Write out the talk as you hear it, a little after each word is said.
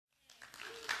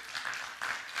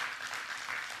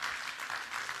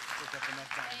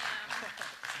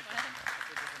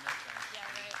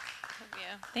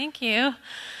Thank you.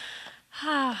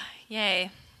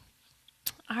 Yay.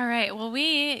 All right, well,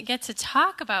 we get to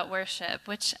talk about worship,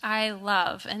 which I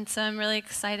love, and so I'm really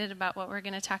excited about what we're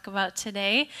going to talk about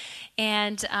today,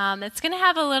 and it's going to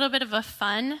have a little bit of a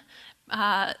fun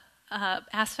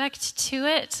aspect to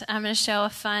it. I'm going to show a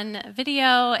fun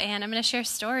video, and I'm going to share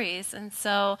stories, and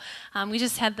so we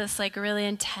just had this really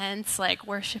intense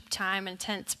worship time,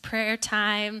 intense prayer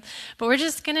time, but we're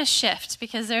just going to shift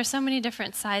because there are so many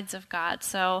different sides of God.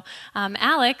 So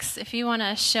Alex, if you want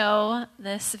to show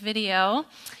this video,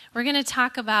 we're going to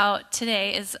talk about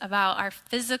today is about our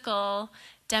physical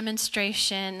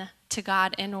demonstration to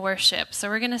God in worship. So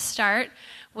we're going to start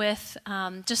with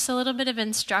just a little bit of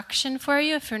instruction for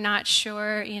you. If you're not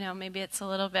sure, maybe it's a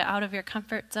little bit out of your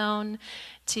comfort zone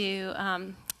to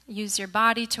use your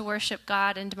body to worship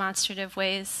God in demonstrative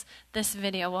ways, this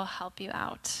video will help you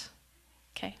out.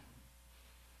 Okay.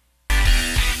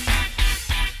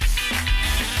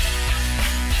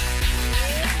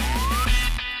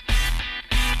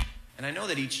 And I know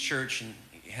that each church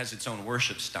has its own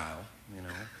worship style,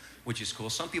 which is cool.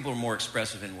 Some people are more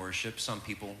expressive in worship, some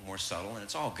people more subtle, and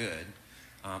it's all good.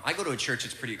 I go to a church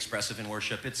that's pretty expressive in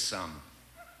worship. It's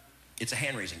a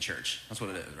hand-raising church. That's what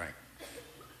it is, right?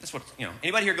 That's what,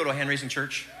 Anybody here go to a hand-raising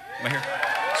church? Am I here?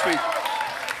 Sweet.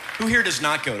 Who here does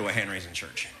not go to a hand-raising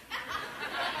church?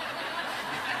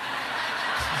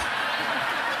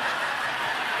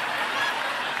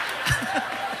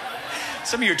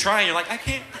 Some of you are trying, you're like, I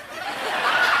can't.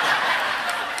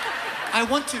 I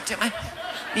want to, Tim. I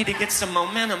need to get some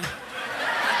momentum.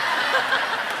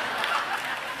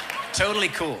 Totally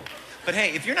cool. But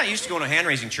hey, if you're not used to going to a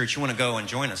hand-raising church, you want to go and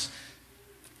join us,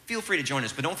 feel free to join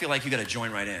us, but don't feel like you got to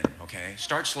join right in, okay?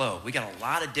 Start slow. We got a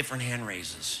lot of different hand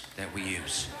raises that we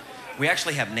use. We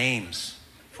actually have names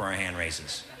for our hand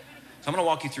raises. So I'm going to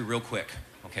walk you through real quick,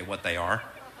 okay, what they are,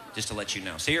 just to let you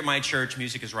know. Say you're at my church,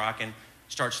 music is rocking.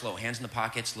 Start slow. Hands in the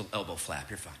pockets, little elbow flap.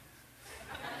 You're fine.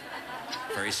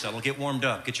 Very subtle. Get warmed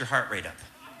up. Get your heart rate up.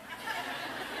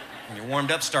 When you're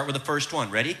warmed up, start with the first one.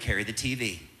 Ready? Carry the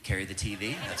TV. Carry the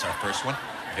TV. That's our first one.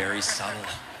 Very subtle.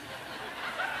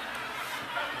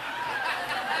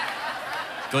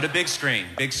 Go to big screen.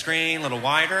 Big screen, a little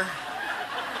wider.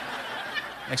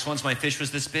 Next one's my fish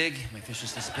was this big. My fish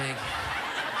was this big.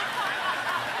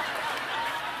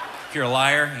 If you're a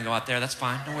liar, you can go out there. That's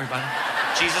fine. Don't worry about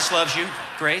it. Jesus loves you.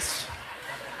 Grace.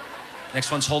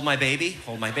 Next one's hold my baby.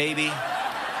 Hold my baby.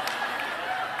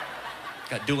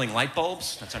 Got dueling light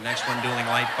bulbs. That's our next one, dueling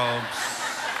light bulbs.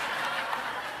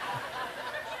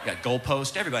 Got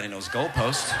goalpost. Everybody knows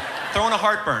goalpost. Throwing a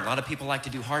heartburn. A lot of people like to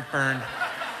do heartburn.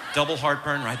 Double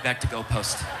heartburn, right back to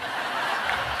goalpost.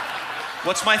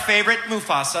 What's my favorite?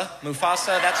 Mufasa.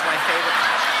 Mufasa, that's my favorite.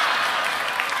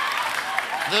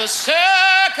 The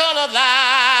circle of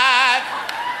life.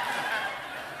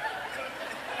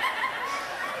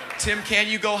 Tim, can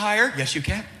you go higher? Yes, you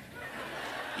can.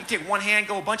 You can take one hand,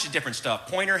 go a bunch of different stuff.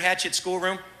 Pointer, hatchet,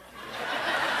 schoolroom.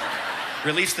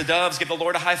 Release the doves, give the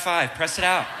Lord a high five, press it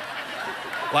out.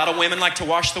 A lot of women like to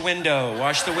wash the window.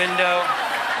 Wash the window.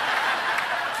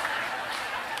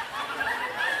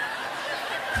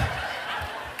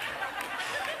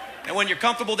 And when you're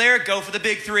comfortable there, go for the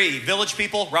big three. Village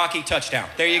people, Rocky, touchdown.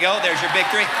 There you go, there's your big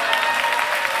three.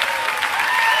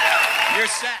 You're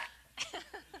set.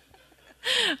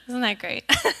 Isn't that great?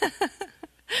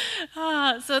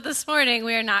 So this morning,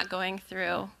 we are not going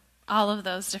through all of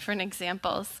those different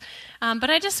examples. But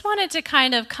I just wanted to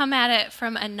kind of come at it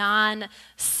from a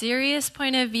non-serious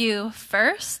point of view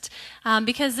first,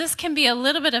 because this can be a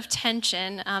little bit of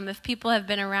tension if people have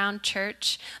been around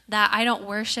church, that I don't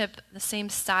worship the same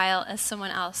style as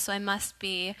someone else, so I must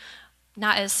be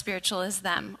not as spiritual as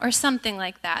them, or something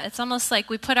like that. It's almost like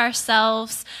we put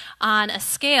ourselves on a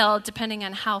scale depending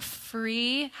on how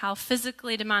free, how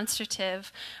physically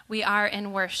demonstrative we are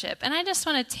in worship. And I just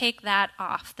want to take that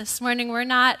off. This morning, we're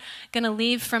not going to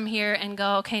leave from here and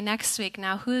go, okay, next week,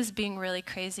 now who's being really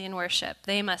crazy in worship?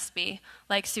 They must be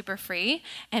like super free,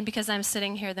 and because I'm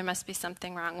sitting here, there must be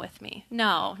something wrong with me.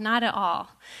 No, not at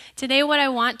all. Today, what I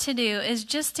want to do is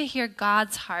just to hear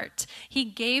God's heart. He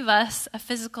gave us a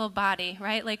physical body,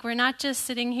 right? Like, we're not just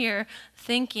sitting here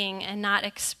thinking and not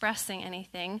expressing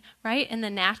anything, right, in the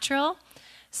natural.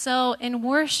 So in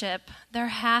worship, there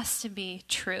has to be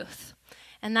truth.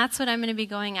 And that's what I'm going to be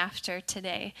going after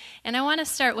today. And I want to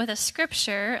start with a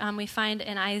scripture we find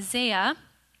in Isaiah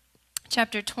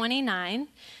chapter 29.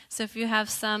 So if you have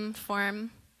some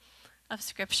form of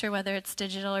scripture, whether it's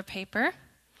digital or paper,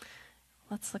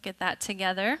 let's look at that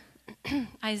together.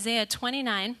 Isaiah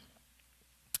 29,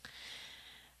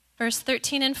 verse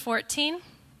 13 and 14.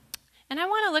 And I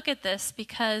want to look at this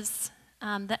because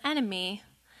the enemy,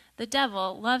 the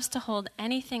devil, loves to hold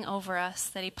anything over us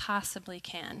that he possibly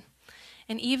can.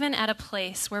 And even at a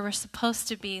place where we're supposed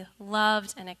to be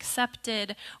loved and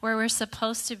accepted, where we're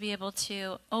supposed to be able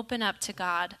to open up to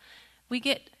God, we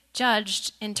get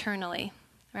judged internally,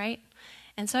 right?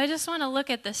 And so I just want to look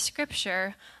at the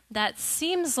scripture that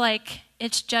seems like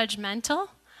it's judgmental,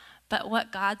 but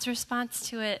what God's response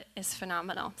to it is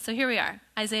phenomenal. So here we are,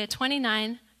 Isaiah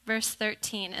 29, verse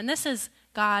 13. And this is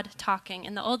God talking.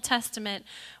 In the Old Testament,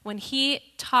 when he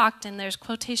talked, and there's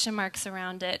quotation marks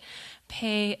around it,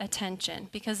 pay attention,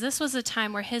 because this was a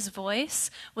time where his voice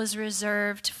was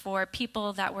reserved for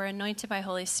people that were anointed by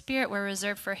Holy Spirit, were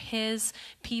reserved for his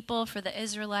people, for the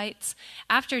Israelites.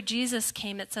 After Jesus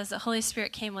came, it says that Holy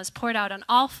Spirit came, was poured out on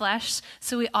all flesh,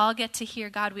 so we all get to hear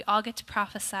God, we all get to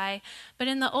prophesy. But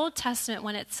in the Old Testament,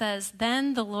 when it says,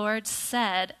 then the Lord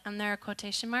said, and there are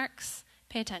quotation marks,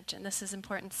 pay attention, this is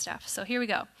important stuff. So here we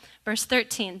go. Verse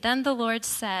 13, then the Lord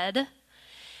said,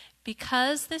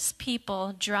 because this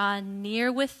people draw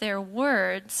near with their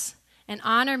words and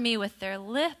honor me with their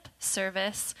lip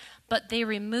service, but they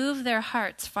remove their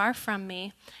hearts far from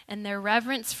me, and their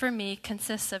reverence for me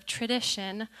consists of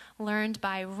tradition learned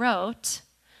by rote.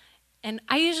 And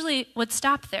I usually would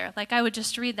stop there. Like I would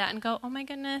just read that and go, oh my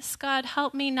goodness, God,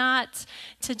 help me not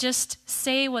to just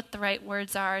say what the right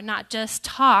words are, not just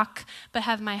talk, but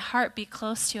have my heart be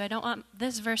close to you. I don't want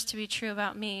this verse to be true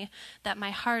about me, that my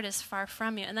heart is far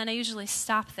from you. And then I usually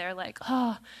stop there like,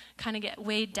 oh, kind of get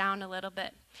weighed down a little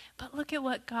bit. But look at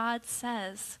what God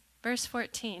says. Verse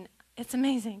 14, it's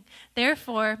amazing.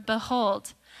 Therefore,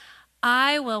 behold,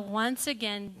 I will once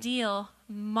again deal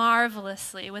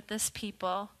marvelously with this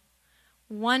people,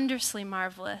 wondrously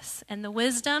marvelous, and the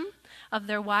wisdom of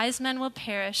their wise men will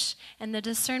perish, and the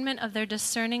discernment of their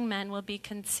discerning men will be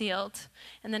concealed.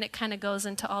 And then it kind of goes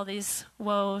into all these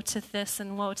woe to this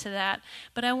and woe to that.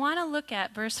 But I want to look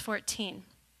at verse 14.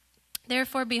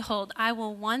 Therefore, behold, I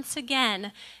will once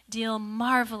again deal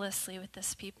marvelously with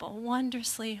this people,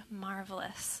 wondrously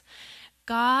marvelous.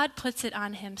 God puts it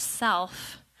on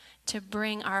himself to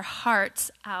bring our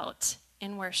hearts out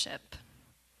in worship.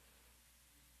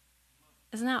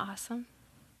 Isn't that awesome?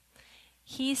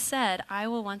 He said, I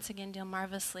will once again deal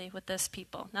marvelously with this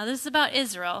people. Now, this is about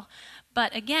Israel,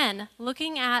 but again,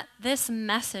 looking at this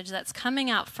message that's coming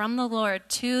out from the Lord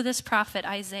to this prophet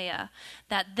Isaiah,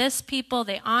 that this people,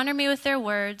 they honor me with their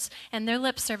words and their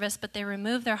lip service, but they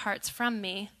remove their hearts from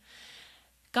me.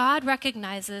 God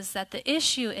recognizes that the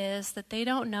issue is that they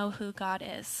don't know who God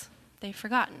is. They've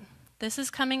forgotten. This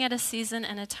is coming at a season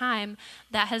and a time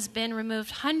that has been removed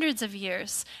hundreds of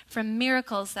years from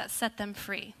miracles that set them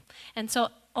free. And so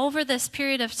over this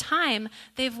period of time,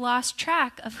 they've lost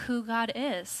track of who God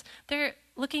is. They're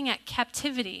looking at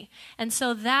captivity. And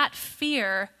so that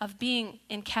fear of being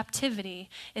in captivity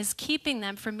is keeping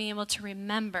them from being able to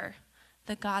remember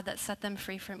the God that set them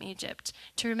free from Egypt,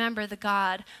 to remember the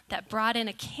God that brought in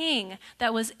a king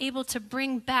that was able to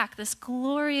bring back this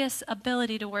glorious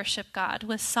ability to worship God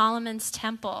with Solomon's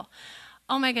temple.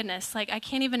 Oh my goodness, like I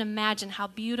can't even imagine how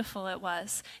beautiful it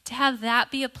was to have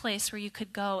that be a place where you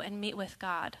could go and meet with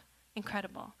God.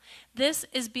 Incredible. This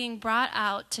is being brought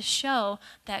out to show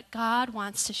that God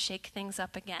wants to shake things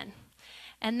up again.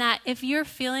 And that if you're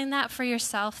feeling that for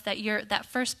yourself, that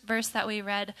first verse that we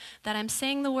read, that I'm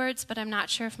saying the words, but I'm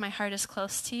not sure if my heart is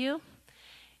close to you,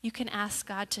 you can ask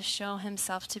God to show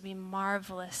himself to be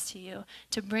marvelous to you,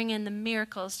 to bring in the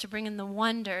miracles, to bring in the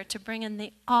wonder, to bring in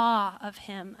the awe of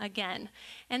him again.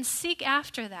 And seek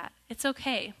after that. It's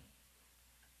okay.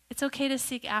 It's okay to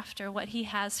seek after what he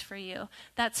has for you.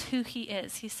 That's who he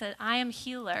is. He said, I am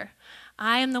healer.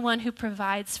 I am the one who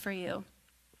provides for you.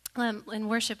 In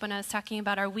worship, when I was talking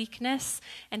about our weakness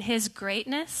and his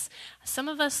greatness, some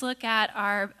of us look at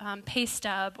our pay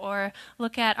stub or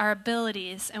look at our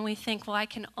abilities and we think, well, I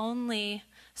can only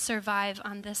survive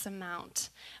on this amount.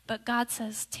 But God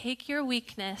says, take your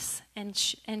weakness and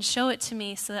show it to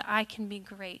me so that I can be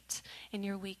great in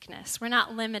your weakness. We're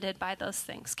not limited by those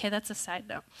things. Okay, that's a side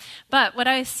note. But what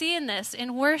I see in this,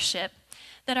 in worship,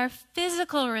 that our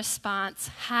physical response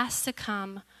has to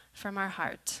come from our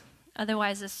heart.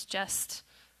 Otherwise, it's just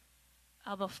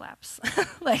elbow flaps,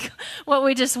 like what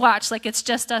we just watched. Like it's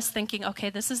just us thinking, okay,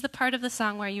 this is the part of the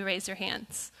song where you raise your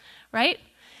hands, right?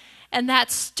 And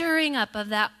that stirring up of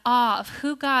that awe of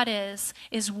who God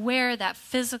is where that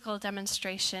physical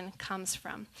demonstration comes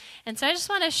from. And so I just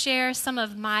want to share some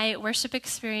of my worship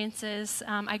experiences.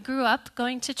 I grew up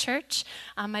going to church.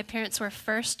 My parents were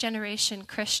first-generation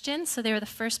Christians, so they were the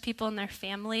first people in their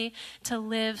family to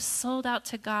live sold out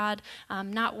to God,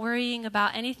 not worrying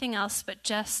about anything else but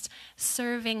just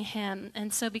serving Him.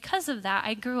 And so because of that,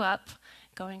 I grew up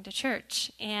going to church.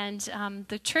 And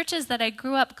the churches that I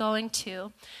grew up going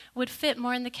to would fit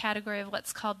more in the category of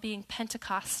what's called being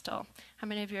Pentecostal. How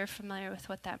many of you are familiar with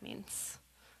what that means?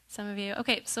 Some of you?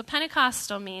 Okay, so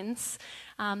Pentecostal means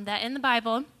that in the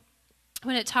Bible,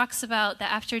 when it talks about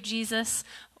that after Jesus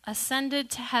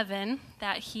ascended to heaven,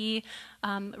 that He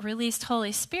released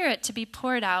Holy Spirit to be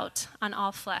poured out on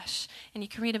all flesh. And you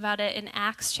can read about it in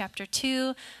Acts chapter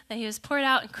 2, that He was poured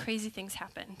out and crazy things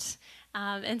happened.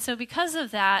 And so because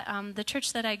of that, the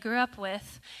church that I grew up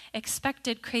with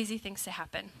expected crazy things to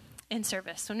happen in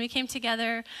service. When we came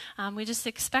together, we just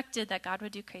expected that God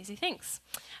would do crazy things.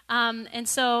 And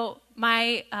so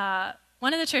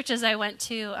one of the churches I went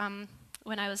to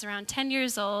when I was around 10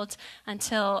 years old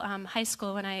until high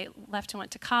school when I left and went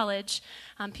to college,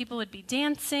 people would be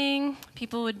dancing.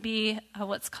 People would be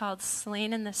what's called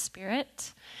slain in the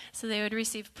spirit. So they would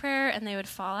receive prayer and they would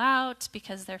fall out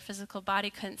because their physical body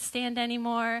couldn't stand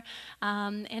anymore.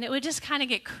 And it would just kind of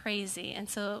get crazy. And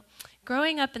so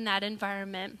growing up in that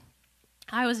environment,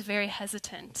 I was very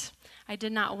hesitant. I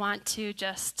did not want to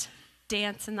just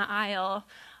dance in the aisle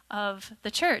of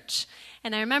the church.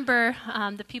 And I remember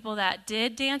the people that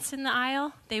did dance in the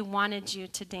aisle, they wanted you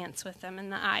to dance with them in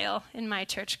the aisle in my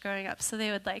church growing up. So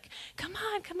they would like, come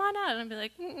on out. And I'd be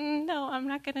like, no, I'm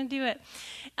not going to do it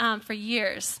for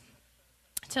years.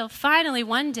 Till finally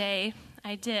one day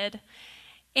I did.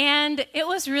 And it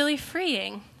was really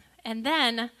freeing. And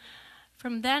then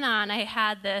from then on, I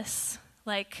had this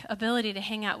like ability to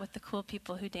hang out with the cool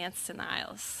people who danced in the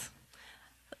aisles.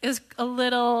 It was a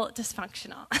little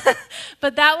dysfunctional,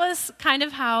 but that was kind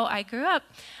of how I grew up.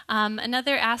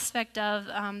 Another aspect of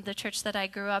the church that I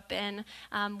grew up in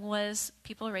was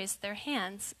people raised their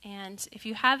hands. And if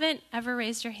you haven't ever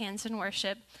raised your hands in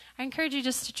worship, I encourage you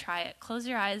just to try it. Close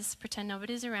your eyes, pretend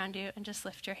nobody's around you, and just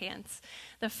lift your hands.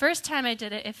 The first time I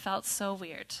did it, it felt so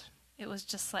weird. It was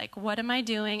just like, what am I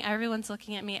doing? Everyone's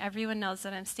looking at me. Everyone knows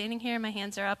that I'm standing here and my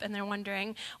hands are up, and they're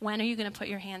wondering, when are you going to put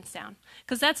your hands down?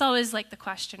 Because that's always like the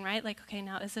question, right? Like, okay,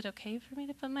 now is it okay for me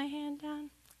to put my hand down?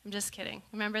 I'm just kidding.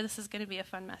 Remember, this is going to be a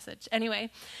fun message.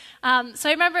 Anyway, so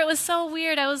I remember it was so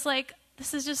weird. I was like,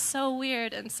 this is just so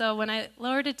weird. And so when I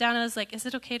lowered it down, I was like, is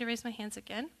it okay to raise my hands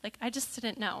again? Like, I just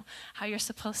didn't know how you're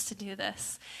supposed to do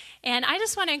this. And I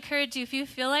just want to encourage you, if you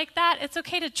feel like that, it's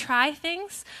okay to try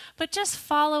things, but just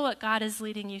follow what God is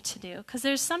leading you to do. Because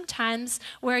there's some times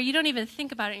where you don't even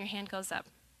think about it and your hand goes up.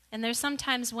 And there's some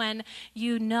times when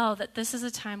you know that this is a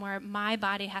time where my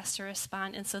body has to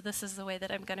respond, and so this is the way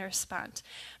that I'm going to respond.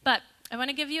 But I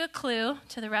want to give you a clue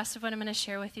to the rest of what I'm going to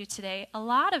share with you today. A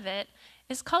lot of it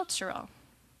is cultural.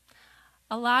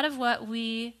 A lot of what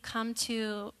we come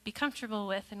to be comfortable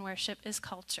with in worship is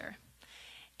culture.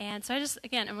 And so I'm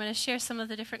going to share some of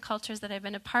the different cultures that I've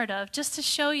been a part of just to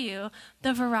show you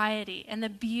the variety and the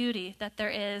beauty that there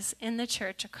is in the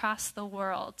church across the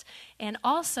world. And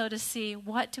also to see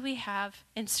what do we have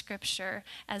in Scripture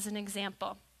as an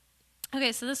example.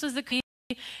 Okay, so this was the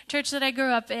church that I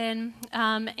grew up in,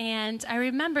 and I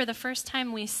remember the first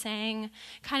time we sang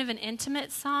kind of an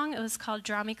intimate song. It was called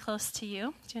Draw Me Close to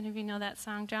You. Do any of you know that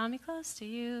song, Draw Me Close to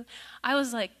You? I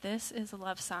was like, this is a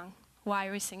love song. Why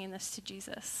are we singing this to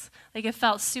Jesus? Like, it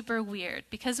felt super weird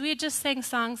because we had just sang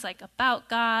songs like about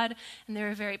God, and they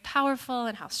were very powerful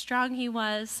and how strong He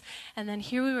was. And then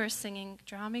here we were singing,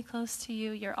 Draw me close to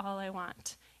you, you're all I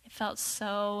want. It felt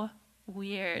so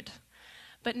weird.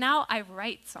 But now I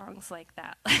write songs like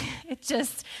that. It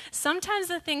just, sometimes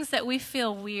the things that we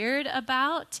feel weird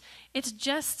about, it's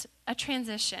just a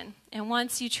transition. And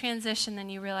once you transition,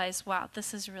 then you realize, wow,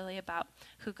 this is really about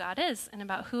who God is and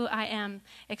about who I am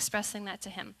expressing that to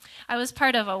Him. I was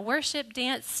part of a worship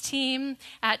dance team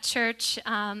at church.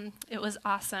 It was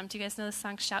awesome. Do you guys know the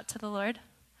song, Shout to the Lord?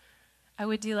 I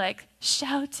would do like,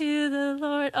 shout to the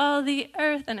Lord, all the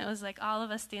earth. And it was like all of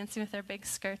us dancing with our big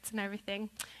skirts and everything.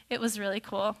 It was really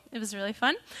cool. It was really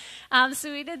fun.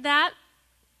 So we did that.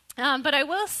 But I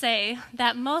will say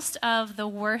that most of the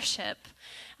worship,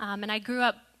 and I grew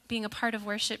up being a part of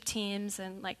worship teams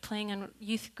and like playing in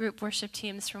youth group worship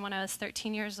teams from when I was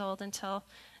 13 years old until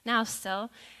now still,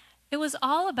 it was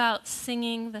all about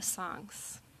singing the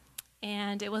songs.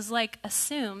 And it was like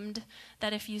assumed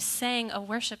that if you sang a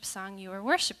worship song, you were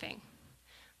worshiping.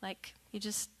 Like you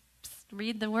just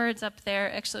read the words up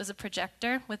there. Actually, it was a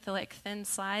projector with the like thin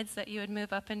slides that you would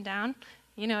move up and down.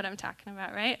 You know what I'm talking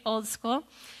about, right? Old school.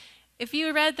 If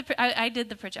you read I did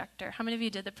the projector. How many of you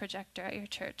did the projector at your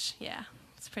church? Yeah,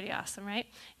 it's pretty awesome, right?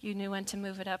 You knew when to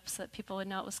move it up so that people would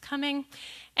know it was coming.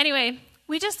 Anyway,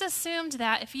 we just assumed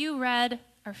that if you read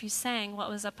or if you sang what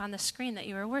was up on the screen that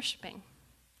you were worshiping.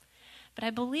 But I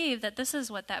believe that this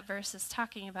is what that verse is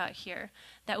talking about here,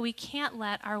 that we can't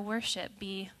let our worship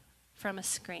be from a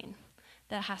screen.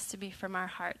 That has to be from our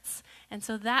hearts. And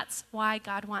so that's why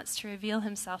God wants to reveal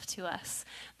himself to us,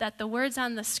 that the words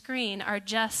on the screen are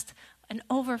just an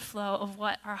overflow of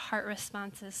what our heart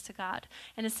response is to God.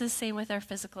 And it's the same with our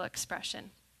physical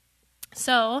expression.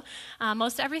 So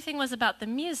most everything was about the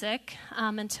music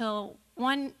until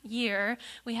one year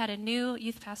we had a new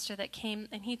youth pastor that came,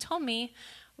 and he told me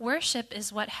worship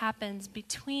is what happens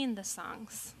between the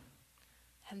songs.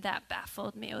 And that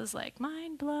baffled me. It was like,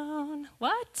 mind blown.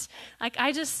 What? Like,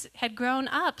 I just had grown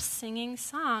up singing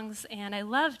songs, and I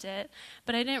loved it,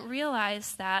 but I didn't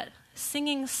realize that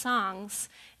singing songs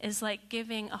is like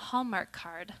giving a Hallmark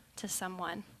card to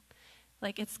someone.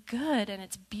 Like, it's good, and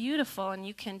it's beautiful, and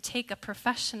you can take a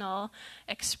professional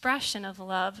expression of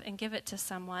love and give it to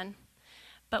someone,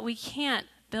 but we can't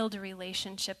build a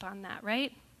relationship on that,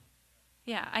 right?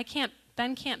 Yeah,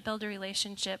 Ben can't build a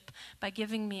relationship by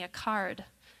giving me a card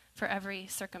for every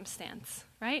circumstance,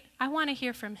 right? I want to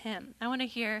hear from him. I want to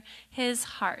hear his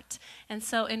heart. And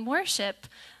so in worship,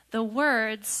 the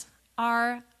words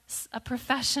are a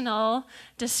professional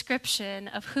description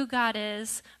of who God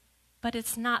is, but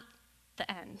it's not the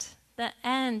end. The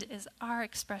end is our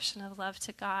expression of love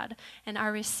to God and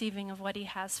our receiving of what he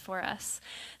has for us.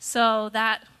 So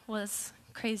that was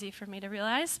crazy for me to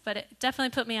realize, but it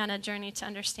definitely put me on a journey to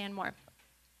understand more.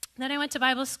 Then I went to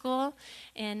Bible school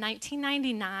in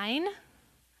 1999.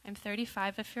 I'm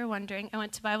 35, if you're wondering. I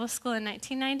went to Bible school in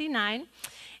 1999,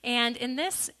 and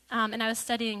and I was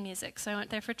studying music, so I went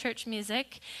there for church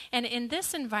music. And in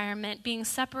this environment, being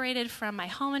separated from my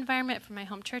home environment, from my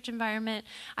home church environment,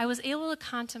 I was able to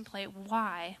contemplate,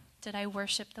 why did I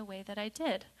worship the way that I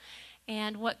did?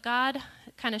 And what God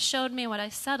kind of showed me, what I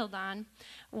settled on,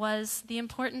 was the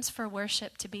importance for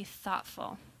worship to be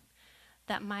thoughtful.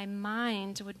 That my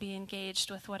mind would be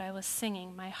engaged with what I was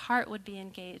singing. My heart would be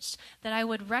engaged. That I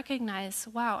would recognize,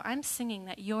 wow, I'm singing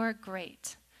that you're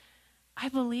great. I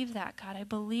believe that, God. I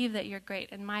believe that you're great.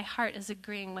 And my heart is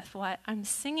agreeing with what I'm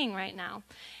singing right now.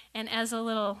 And as a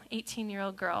little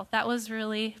 18-year-old girl, that was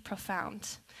really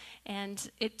profound. And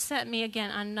it sent me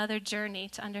again on another journey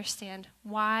to understand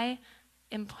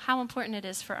how important it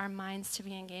is for our minds to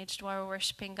be engaged while we're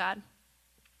worshiping God.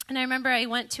 And I remember I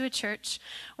went to a church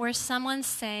where someone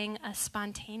sang a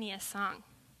spontaneous song.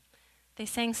 They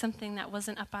sang something that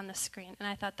wasn't up on the screen, and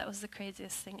I thought that was the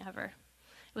craziest thing ever.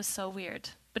 It was so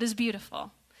weird, but it was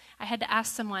beautiful. I had to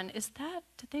ask someone,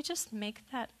 did they just make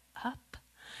that up?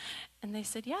 And they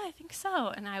said, yeah, I think so.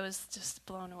 And I was just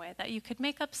blown away that you could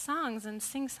make up songs and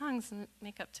sing songs and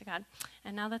make up to God.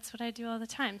 And now that's what I do all the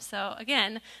time. So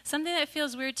again, something that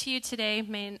feels weird to you today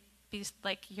may be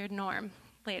like your norm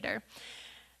later.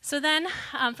 So then,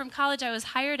 from college, I was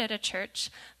hired at a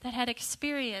church that had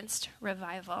experienced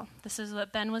revival. This is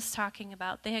what Ben was talking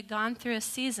about. They had gone through a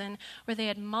season where they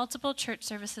had multiple church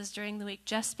services during the week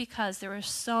just because there were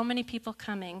so many people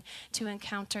coming to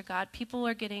encounter God. People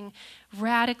were getting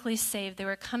radically saved. They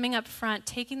were coming up front,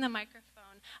 taking the microphone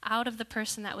out of the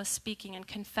person that was speaking and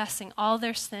confessing all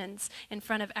their sins in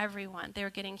front of everyone. They were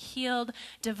getting healed.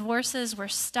 Divorces were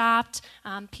stopped.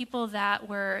 People that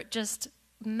were just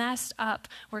messed up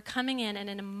were coming in and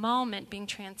in a moment being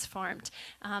transformed.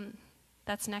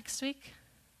 That's next week?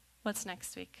 What's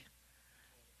next week?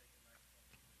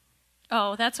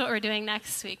 Oh, that's what we're doing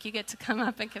next week. You get to come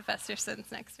up and confess your sins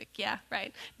next week. Yeah,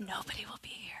 right. Nobody will be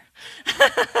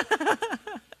here.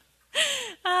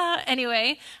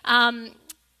 Anyway,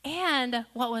 and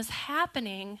what was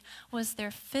happening was their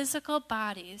physical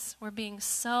bodies were being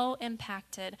so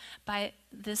impacted by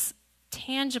this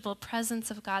tangible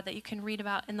presence of God that you can read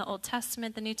about in the Old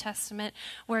Testament, the New Testament,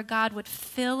 where God would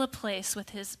fill a place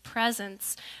with his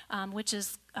presence, which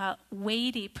is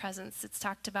weighty presence. It's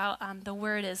talked about, the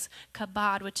word is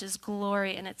kabod, which is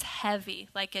glory, and it's heavy,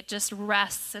 like it just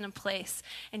rests in a place,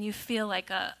 and you feel like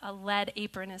a lead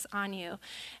apron is on you.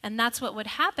 And that's what would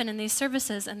happen in these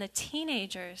services, and the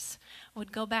teenagers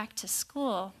would go back to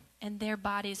school and their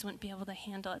bodies wouldn't be able to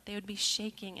handle it. They would be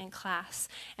shaking in class,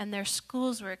 and their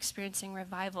schools were experiencing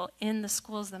revival in the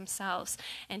schools themselves.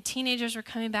 And teenagers were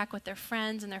coming back with their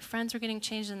friends, and their friends were getting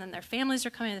changed, and then their families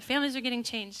were coming, and their families were getting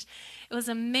changed. It was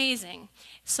amazing.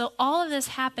 So all of this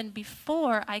happened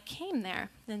before I came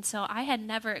there, and so I had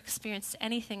never experienced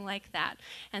anything like that.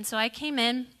 And so I came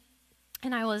in,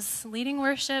 and I was leading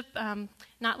worship,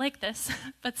 not like this,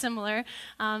 but similar,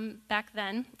 back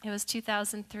then. It was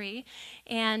 2003.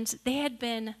 And they had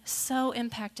been so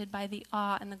impacted by the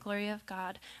awe and the glory of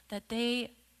God that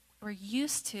they were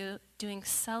used to doing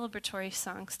celebratory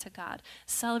songs to God,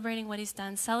 celebrating what he's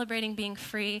done, celebrating being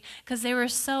free, because they were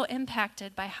so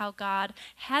impacted by how God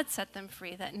had set them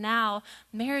free that now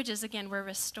marriages, again, were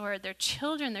restored. Their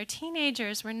children, their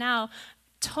teenagers were now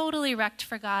totally wrecked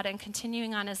for God and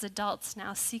continuing on as adults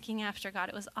now, seeking after God.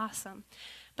 It was awesome.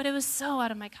 But it was so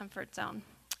out of my comfort zone.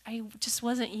 I just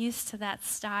wasn't used to that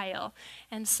style.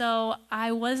 And so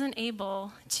I wasn't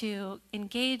able to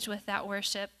engage with that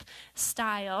worship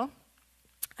style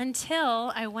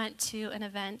until I went to an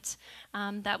event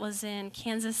that was in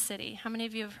Kansas City. How many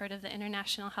of you have heard of the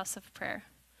International House of Prayer?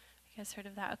 You guys heard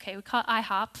of that? Okay, we call it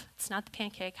IHOP. It's not the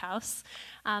Pancake House,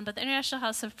 but the International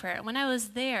House of Prayer. When I was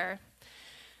there,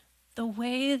 the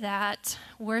way that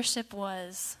worship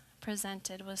was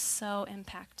presented was so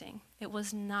impacting. It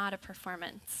was not a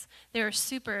performance. They were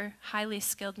super highly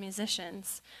skilled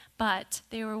musicians, but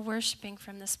they were worshiping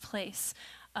from this place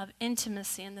of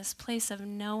intimacy and this place of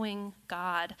knowing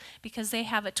God, because they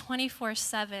have a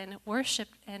 24/7 worship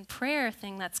and prayer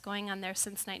thing that's going on there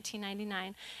since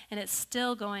 1999, and it's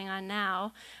still going on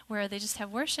now, where they just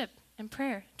have worship and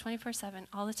prayer 24/7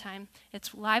 all the time.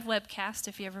 It's live webcast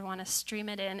if you ever want to stream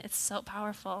it in. It's so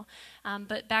powerful.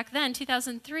 But back then,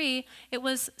 2003, it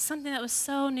was something that was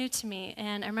so new to me.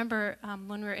 And I remember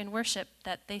when we were in worship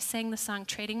that they sang the song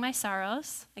Trading My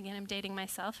Sorrows. Again, I'm dating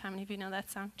myself. How many of you know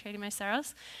that song, Trading My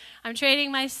Sorrows? I'm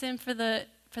trading my sin for the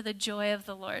joy of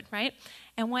the Lord, right?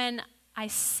 And when I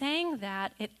sang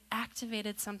that, it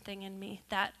activated something in me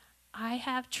that I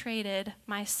have traded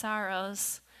my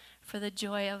sorrows for the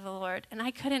joy of the Lord. And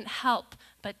I couldn't help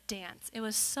but dance. It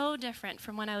was so different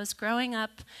from when I was growing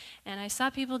up and I saw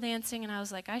people dancing and I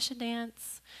was like, I should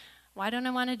dance. Why don't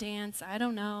I want to dance? I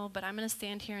don't know, but I'm going to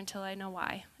stand here until I know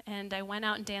why. And I went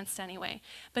out and danced anyway.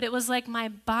 But it was like my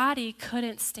body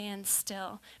couldn't stand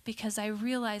still because I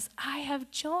realized I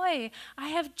have joy. I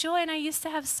have joy, and I used to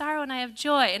have sorrow, and I have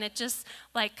joy. And it just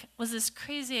like was this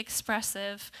crazy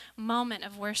expressive moment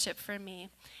of worship for me.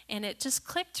 And it just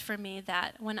clicked for me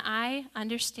that when I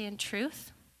understand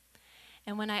truth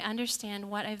and when I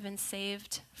understand what I've been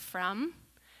saved from,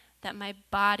 that my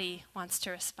body wants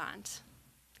to respond.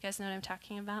 You guys know what I'm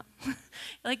talking about?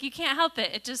 Like, you can't help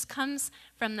it. It just comes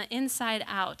from the inside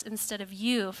out instead of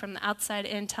you from the outside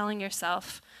in telling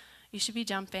yourself, you should be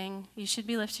jumping, you should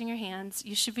be lifting your hands,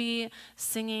 you should be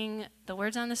singing the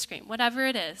words on the screen, whatever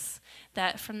it is,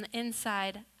 that from the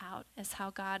inside out is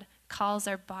how God calls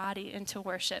our body into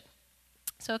worship.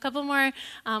 So a couple more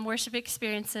worship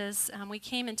experiences. We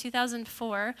came in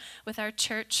 2004 with our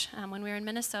church. When we were in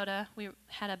Minnesota, we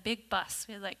had a big bus.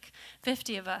 We had like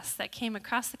 50 of us that came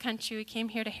across the country. We came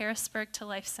here to Harrisburg to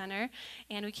Life Center,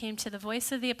 and we came to the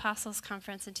Voice of the Apostles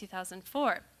Conference in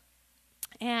 2004.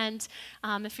 And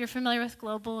if you're familiar with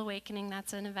Global Awakening,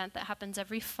 that's an event that happens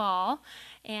every fall.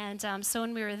 And so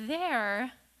when we were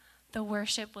there, the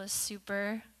worship was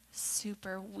super,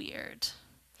 super weird.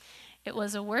 It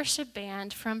was a worship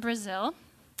band from Brazil,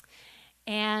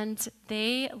 and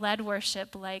they led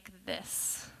worship like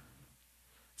this.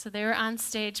 So they were on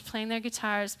stage playing their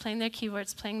guitars, playing their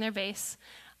keyboards, playing their bass,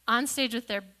 on stage with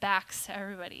their backs to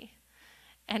everybody.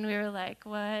 And we were like,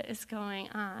 what is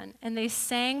going on? And they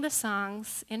sang the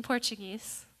songs in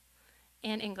Portuguese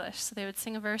and English. So they would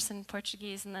sing a verse in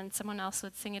Portuguese, and then someone else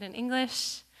would sing it in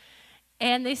English.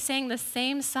 And they sang the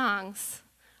same songs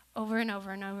over and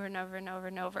over and over and over and over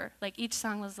and over. Like, each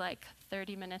song was like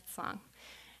 30 minutes long.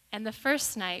 And the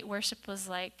first night, worship was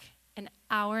like an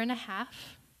hour and a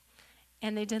half,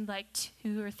 and they did like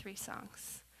 2 or 3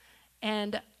 songs.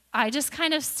 And I just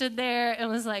kind of stood there and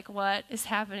was like, what is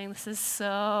happening? This is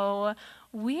so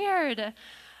weird.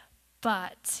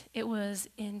 But it was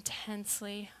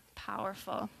intensely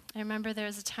powerful. I remember there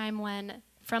was a time when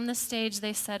from the stage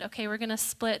they said, okay, we're going to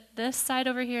split this side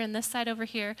over here and this side over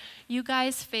here. You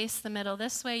guys face the middle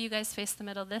this way, you guys face the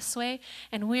middle this way,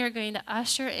 and we are going to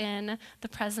usher in the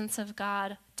presence of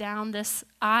God down this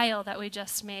aisle that we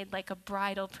just made like a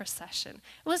bridal procession.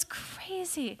 It was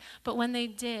crazy, but when they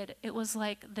did, it was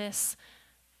like this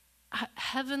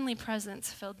heavenly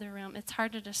presence filled the room. It's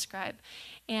hard to describe.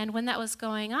 And when that was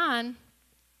going on,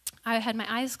 I had my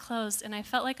eyes closed, and I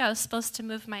felt like I was supposed to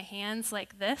move my hands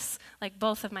like this, like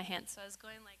both of my hands. So I was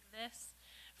going like this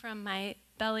from my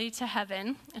belly to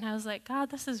heaven, and I was like,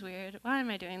 God, this is weird. Why am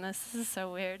I doing this? This is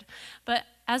so weird. But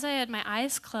as I had my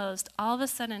eyes closed, all of a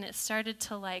sudden it started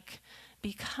to like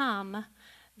become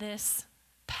this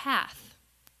path.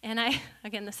 And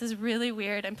again, this is really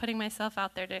weird. I'm putting myself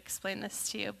out there to explain this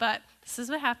to you, but this is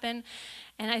what happened.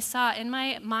 And I saw in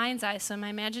my mind's eye, so in my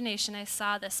imagination, I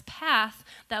saw this path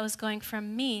that was going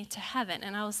from me to heaven.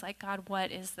 And I was like, God,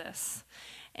 what is this?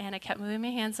 And I kept moving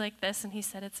my hands like this, and he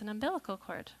said, it's an umbilical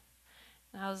cord.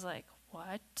 And I was like,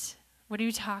 what? What are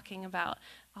you talking about?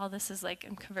 All this is like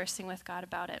I'm conversing with God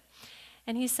about it.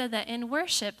 And he said that in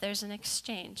worship, there's an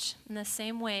exchange in the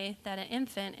same way that an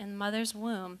infant in mother's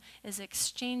womb is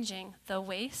exchanging the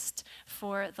waste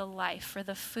for the life, for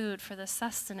the food, for the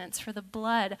sustenance, for the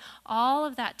blood. All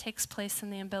of that takes place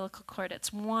in the umbilical cord.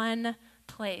 It's one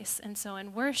place. And so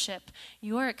in worship,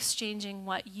 you're exchanging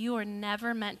what you are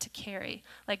never meant to carry.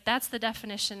 Like that's the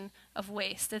definition of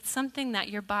waste. It's something that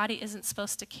your body isn't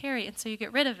supposed to carry, and so you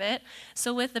get rid of it.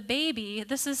 So with the baby,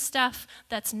 this is stuff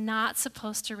that's not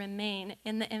supposed to remain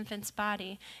in the infant's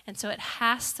body, and so it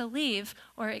has to leave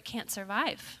or it can't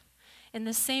survive. In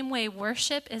the same way,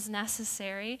 worship is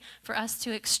necessary for us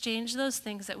to exchange those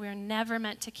things that we're never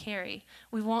meant to carry.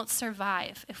 We won't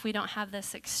survive if we don't have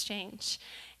this exchange.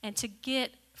 And to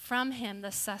get from him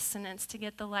the sustenance, to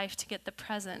get the life, to get the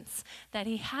presence that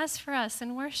he has for us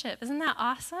in worship. Isn't that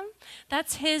awesome?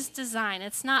 That's his design.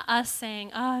 It's not us saying,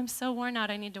 oh, I'm so worn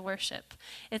out, I need to worship.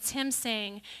 It's him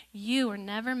saying, you were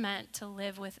never meant to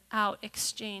live without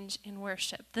exchange in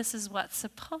worship. This is what's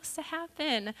supposed to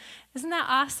happen. Isn't that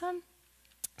awesome?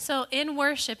 So in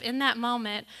worship, in that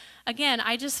moment, again,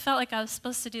 I just felt like I was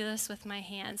supposed to do this with my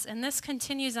hands. And this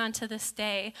continues on to this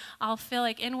day. I'll feel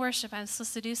like in worship, I'm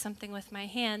supposed to do something with my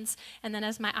hands. And then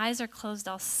as my eyes are closed,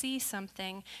 I'll see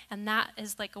something. And that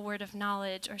is like a word of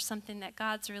knowledge or something that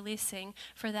God's releasing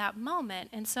for that moment.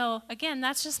 And so, again,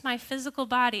 that's just my physical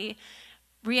body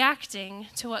reacting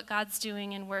to what God's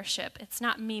doing in worship. It's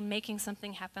not me making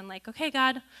something happen like, okay,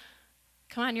 God,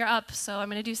 come on, you're up, so I'm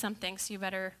going to do something, so you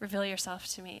better reveal yourself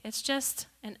to me. It's just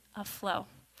a flow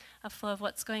of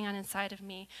what's going on inside of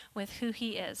me with who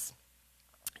he is.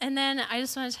 And then I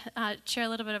just want to share a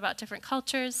little bit about different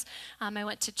cultures. I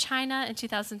went to China in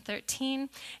 2013,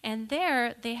 and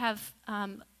there they have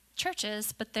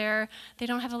churches, but they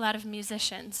don't have a lot of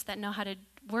musicians that know how to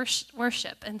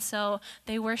worship, and so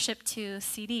they worship to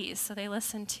CDs. So they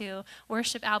listen to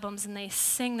worship albums and they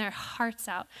sing their hearts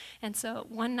out. And so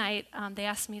one night they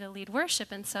asked me to lead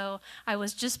worship, and so I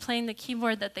was just playing the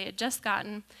keyboard that they had just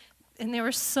gotten, and they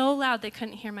were so loud they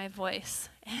couldn't hear my voice.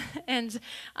 And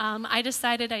I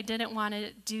decided I didn't want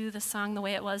to do the song the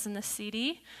way it was in the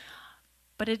CD.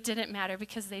 But it didn't matter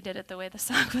because they did it the way the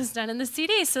song was done in the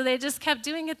CD. So they just kept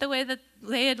doing it the way that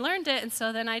they had learned it. And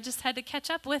so then I just had to catch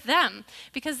up with them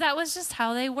because that was just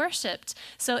how they worshiped.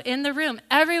 So in the room,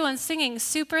 everyone's singing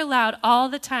super loud all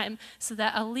the time so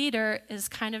that a leader is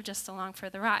kind of just along for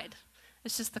the ride.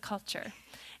 It's just the culture.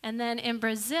 And then in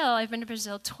Brazil, I've been to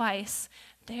Brazil twice.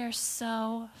 They are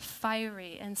so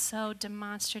fiery and so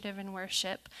demonstrative in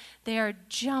worship. They are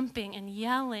jumping and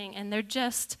yelling, and they're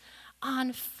just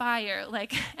on fire,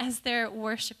 like as they're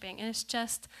worshiping. And it's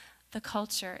just the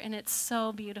culture, and it's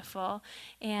so beautiful.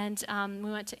 And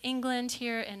we went to England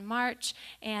here in March,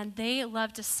 and they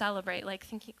love to celebrate. Like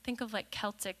think of like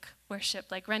Celtic worship,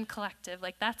 like Ren Collective.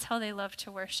 Like that's how they love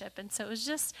to worship. And so it was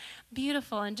just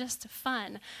beautiful and just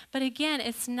fun. But again,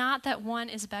 it's not that one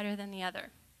is better than the other.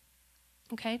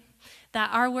 Okay? That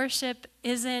our worship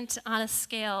isn't on a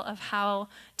scale of how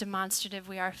demonstrative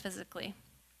we are physically.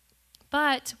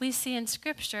 But we see in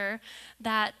Scripture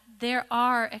that there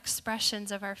are expressions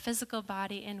of our physical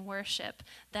body in worship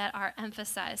that are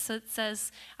emphasized. So it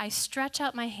says, I stretch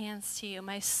out my hands to you.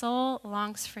 My soul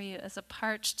longs for you as a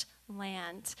parched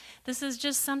land. This is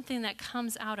just something that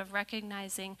comes out of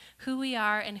recognizing who we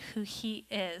are and who he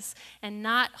is. And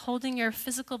not holding your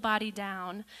physical body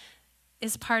down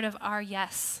is part of our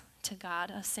yes to God.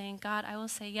 Of saying, God, I will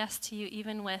say yes to you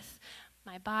even with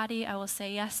my body. I will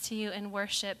say yes to you in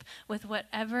worship with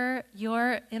whatever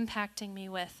you're impacting me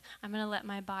with. I'm going to let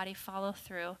my body follow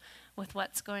through with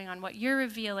what's going on, what you're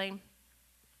revealing.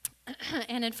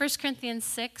 And in 1 Corinthians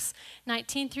 6,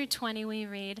 19 through 20, we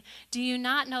read, do you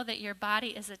not know that your body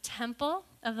is a temple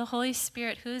of the Holy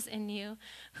Spirit who is in you,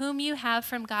 whom you have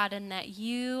from God, and that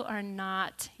you are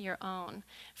not your own?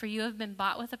 For you have been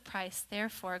bought with a price.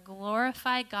 Therefore,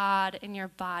 glorify God in your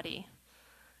body.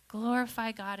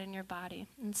 Glorify God in your body.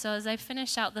 And so as I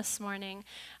finish out this morning,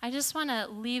 I just want to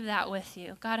leave that with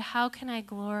you. God, how can I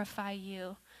glorify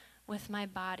you with my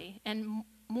body. And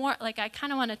more, like I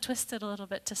kind of want to twist it a little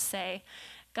bit to say,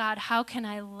 God, how can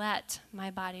I let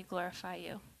my body glorify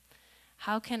you?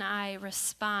 How can I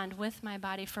respond with my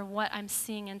body for what I'm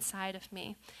seeing inside of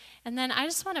me? And then I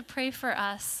just want to pray for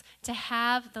us to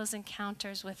have those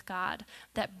encounters with God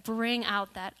that bring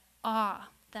out that awe,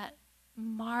 that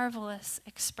marvelous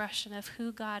expression of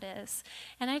who God is.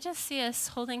 And I just see us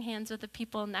holding hands with the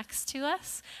people next to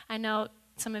us. I know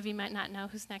some of you might not know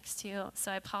who's next to you,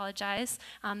 so I apologize.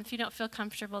 If you don't feel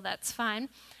comfortable, that's fine.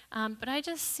 But I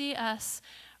just see us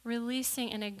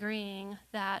releasing and agreeing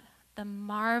that the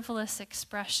marvelous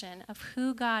expression of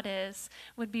who God is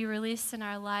would be released in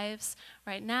our lives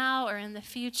right now or in the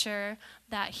future,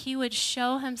 that he would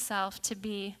show himself to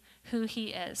be who he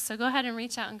is. So go ahead and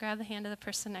reach out and grab the hand of the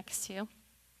person next to you.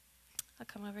 I'll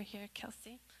come over here,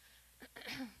 Kelsey.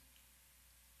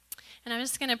 And I'm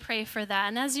just going to pray for that.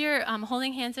 And as you're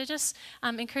holding hands, I just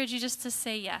encourage you just to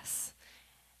say yes.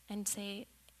 And say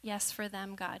yes for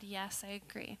them, God. Yes, I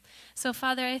agree. So,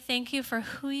 Father, I thank you for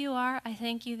who you are. I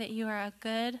thank you that you are a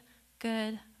good,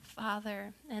 good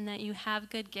Father, and that you have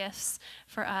good gifts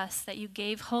for us, that you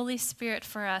gave Holy Spirit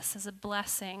for us as a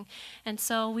blessing. And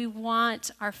so we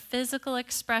want our physical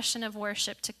expression of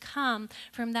worship to come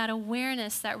from that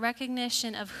awareness, that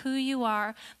recognition of who you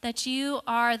are, that you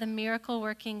are the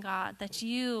miracle-working God, that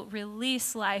you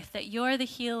release life, that you're the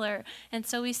healer. And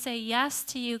so we say yes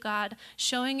to you, God,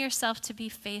 showing yourself to be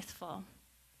faithful.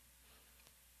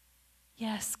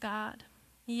 Yes, God.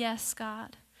 Yes,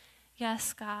 God.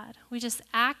 Yes, God. We just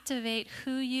activate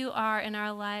who you are in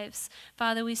our lives.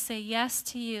 Father, we say yes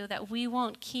to you, that we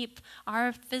won't keep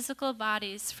our physical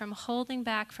bodies from holding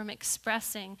back, from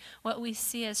expressing what we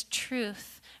see as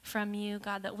truth from you,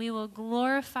 God, that we will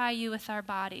glorify you with our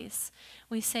bodies.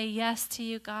 We say yes to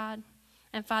you, God.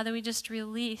 And Father, we just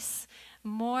release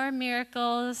more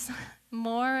miracles,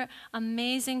 more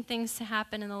amazing things to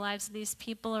happen in the lives of these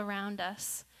people around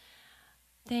us.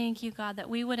 Thank you, God, that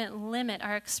we wouldn't limit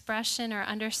our expression or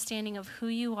understanding of who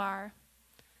you are.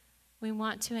 We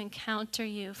want to encounter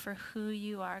you for who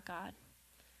you are, God.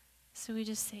 So we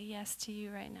just say yes to you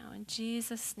right now. In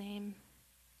Jesus' name,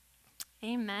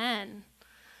 amen.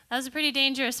 That was a pretty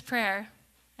dangerous prayer.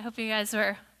 I hope you guys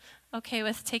were okay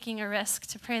with taking a risk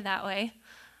to pray that way.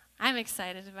 I'm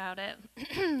excited about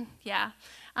it. Yeah.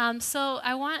 So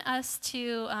I want us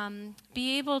to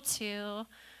be able to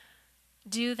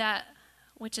do that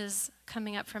which is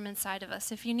coming up from inside of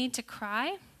us. If you need to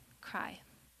cry, cry.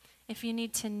 If you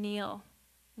need to kneel,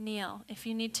 kneel. If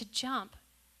you need to jump,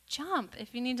 jump.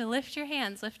 If you need to lift your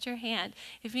hands, lift your hand.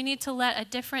 If you need to let a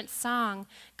different song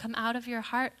come out of your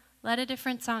heart, let a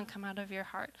different song come out of your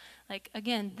heart. Like,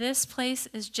 again, this place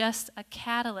is just a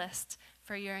catalyst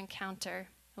for your encounter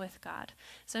with God.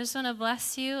 So I just want to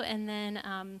bless you, and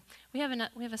then we have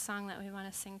a song that we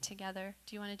want to sing together.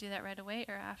 Do you want to do that right away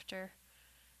or after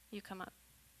you come up?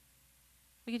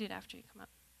 We can do it after you come up.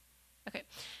 Okay.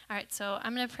 All right, so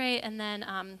I'm going to pray, and then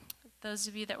those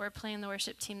of you that were playing the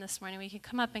worship team this morning, we can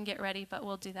come up and get ready, but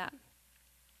we'll do that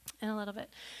in a little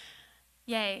bit.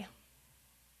 Yay.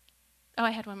 Oh, I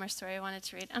had one more story I wanted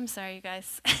to read. I'm sorry, you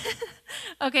guys.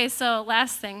 Okay, so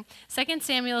last thing. 2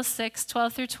 Samuel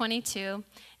 6:12 through 22.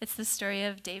 It's the story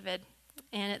of David.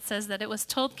 And it says that it was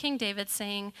told King David,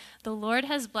 saying, "The Lord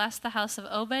has blessed the house of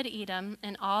Obed-Edom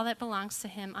and all that belongs to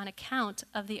him on account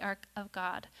of the ark of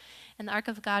God." And the ark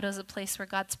of God was a place where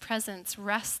God's presence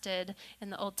rested in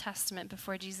the Old Testament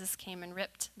before Jesus came and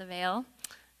ripped the veil.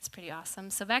 It's pretty awesome.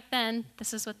 So back then,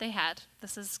 this is what they had.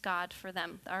 This is God for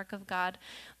them, the ark of God.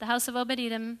 The house of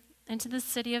Obed-Edom into the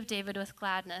city of David with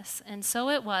gladness. And so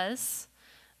it was...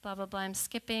 blah, blah, blah, I'm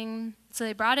skipping. So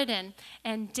they brought it in.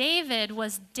 And David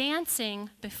was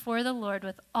dancing before the Lord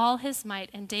with all his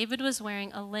might, and David was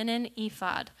wearing a linen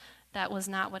ephod. That was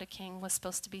not what a king was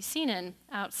supposed to be seen in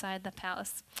outside the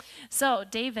palace. So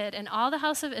David and all the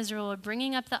house of Israel were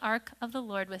bringing up the ark of the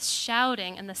Lord with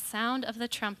shouting and the sound of the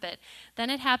trumpet. Then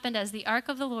it happened as the ark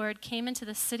of the Lord came into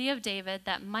the city of David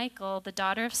that Michal, the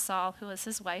daughter of Saul, who was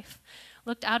his wife,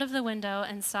 looked out of the window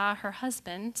and saw her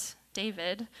husband,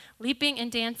 David, leaping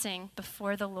and dancing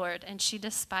before the Lord, and she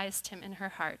despised him in her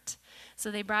heart.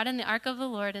 So they brought in the ark of the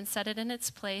Lord and set it in its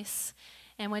place.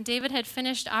 And when David had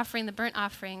finished offering the burnt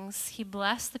offerings, he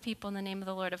blessed the people in the name of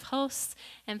the Lord of hosts.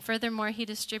 And furthermore, he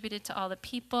distributed to all the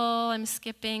people. I'm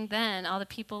skipping. Then all the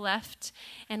people left.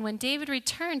 And when David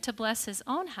returned to bless his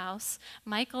own house,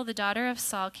 Michal, the daughter of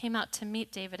Saul, came out to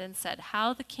meet David and said,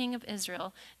 "How the king of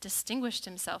Israel distinguished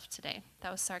himself today."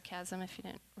 That was sarcasm, if you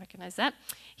didn't recognize that.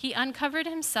 "He uncovered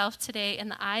himself today in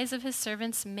the eyes of his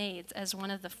servants' maids, as one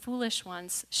of the foolish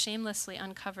ones shamelessly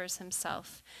uncovers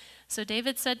himself." So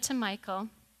David said to Michal,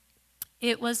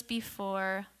 It was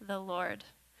before the Lord,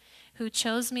 who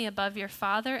chose me above your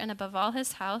father and above all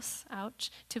his house,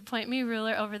 to appoint me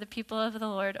ruler over the people of the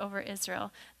Lord, over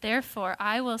Israel. Therefore,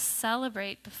 I will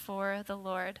celebrate before the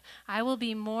Lord. I will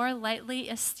be more lightly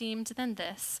esteemed than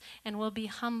this, and will be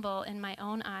humble in my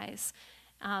own eyes.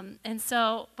 And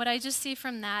so what I just see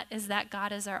from that is that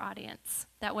God is our audience,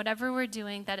 that whatever we're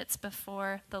doing, that it's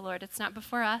before the Lord. It's not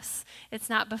before us. It's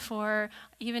not before,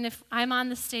 even if I'm on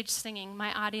the stage singing,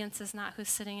 my audience is not who's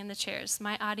sitting in the chairs.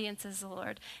 My audience is the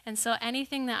Lord. And so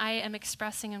anything that I am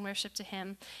expressing in worship to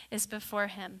him is before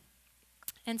him.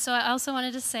 And so I also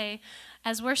wanted to say,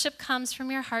 as worship comes from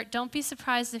your heart, don't be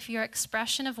surprised if your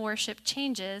expression of worship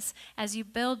changes as you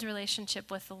build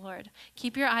relationship with the Lord.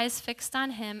 Keep your eyes fixed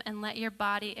on him and let your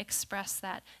body express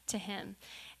that to him.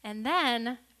 And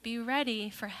then be ready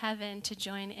for heaven to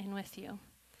join in with you.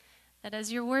 That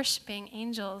as you're worshiping,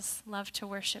 angels love to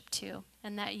worship too,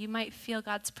 and that you might feel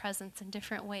God's presence in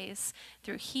different ways,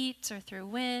 through heat or through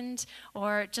wind,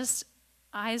 or just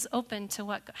eyes open to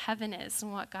what heaven is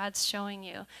and what God's showing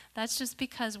you. That's just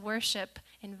because worship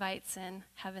invites in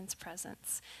heaven's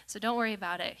presence. So don't worry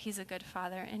about it. He's a good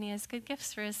father, and he has good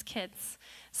gifts for his kids.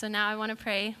 So now I want to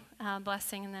pray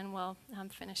blessing, and then we'll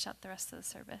finish up the rest of the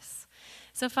service.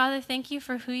 So Father, thank you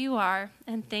for who you are,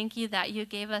 and thank you that you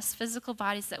gave us physical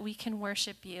bodies that we can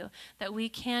worship you, that we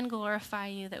can glorify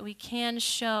you, that we can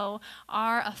show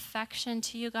our affection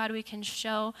to you, God. We can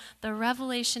show the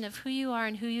revelation of who you are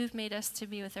and who you've made us to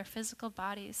be with our physical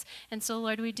bodies. And so,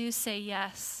 Lord, we do say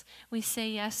yes. We say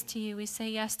yes to you. We say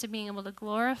yes to being able to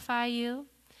glorify you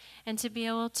and to be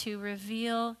able to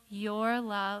reveal your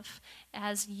love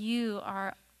as you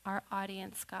are our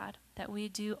audience, God, that we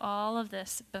do all of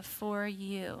this before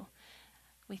you.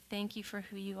 We thank you for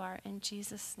who you are. In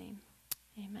Jesus' name,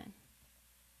 amen.